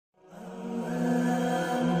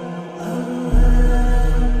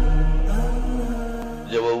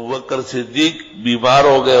ابوبکر صدیق بیمار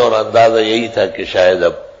ہو گئے اور اندازہ یہی تھا کہ شاید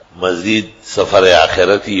اب مزید سفر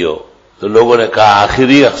آخرت ہی ہو، تو لوگوں نے کہا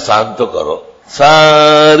آخری احسان تو کرو،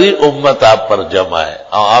 ساری امت آپ پر جمع ہے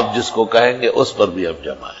اور آپ جس کو کہیں گے اس پر بھی ہم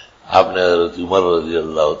جمع ہیں۔ آپ نے حضرت عمر رضی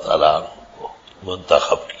اللہ تعالیٰ عنہ کو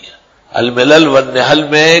منتخب کیا۔ الملل والنحل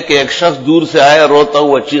میں ہے کہ ایک شخص دور سے آیا روتا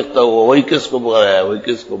ہوا چیختا ہوا، وہی کس کو بنایا، وہی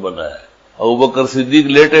کس کو بنایا۔ ابوبکر صدیق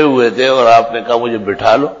لیٹے ہوئے تھے اور آپ نے کہا مجھے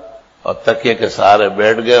بٹھا لو، اور تکیے کے سہارے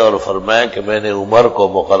بیٹھ گئے اور فرمایا کہ میں نے عمر کو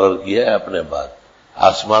مقرر کیا ہے اپنے بعد،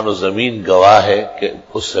 آسمان و زمین گواہ ہے کہ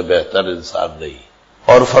اس سے بہتر انسان نہیں،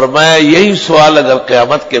 اور فرمایا یہی سوال اگر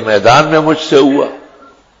قیامت کے میدان میں مجھ سے ہوا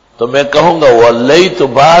تو میں کہوں گا وَلَّيْتُ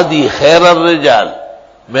بَعْدِي خَيْرَ الرِّجَالِ،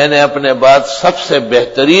 میں نے اپنے بعد سب سے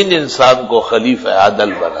بہترین انسان کو خلیفہ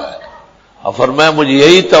عادل بنایا، اور فرمایا مجھے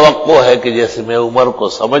یہی توقع ہے کہ جیسے میں عمر کو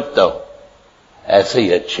سمجھتا ہوں ایسے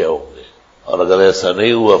ہی اچھے ہوں گے، اور اگر ایسا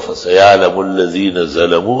نہیں ہوا فَسَيَعْلَمُ الَّذِينَ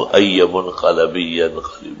ظَلَمُوا أَيَّ مُنْقَلَبٍ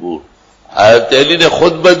يَنْقَلِبُونَ۔ حضرت علی نے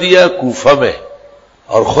خطبہ دیا کوفہ میں،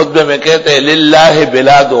 اور خطبے میں کہتے ہیں للہ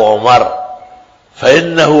بلاد عمر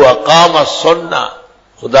فإنه اقام السنہ،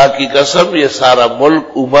 خدا کی قسم یہ سارا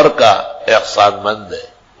ملک عمر کا احسان مند ہے،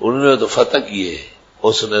 انہوں نے تو فتح کیے،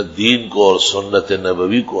 اس نے دین کو اور سنت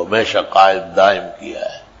نبوی کو ہمیشہ قائم دائم کیا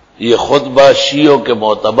ہے۔ یہ خطبہ شیعوں کے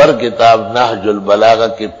معتبر کتاب نہج البلاغہ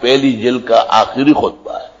کی پہلی جلد کا آخری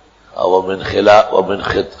خطبہ ہے، ومن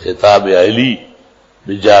خطاب علی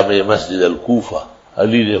بجامع مسجد الکوفہ،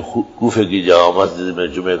 علی نے کوفے کی جامع مسجد میں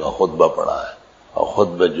جمعے کا خطبہ پڑھا ہے، اور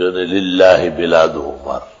خطبہ جو نے للہ بلاد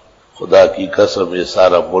عمر، خدا کی قسم یہ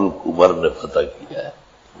سارا ملک عمر نے فتح کیا ہے۔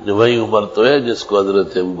 وہی عمر تو ہے جس کو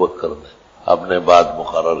حضرت ابوبکر نے اپنے بعد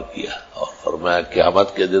مقرر کیا، اور فرمایا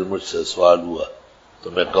قیامت کے دن مجھ سے سوال ہوا تو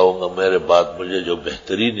میں کہوں گا میرے بعد مجھے جو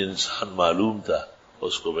بہترین انسان معلوم تھا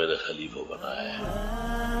اس کو میرے خلیفہ بنایا ہے۔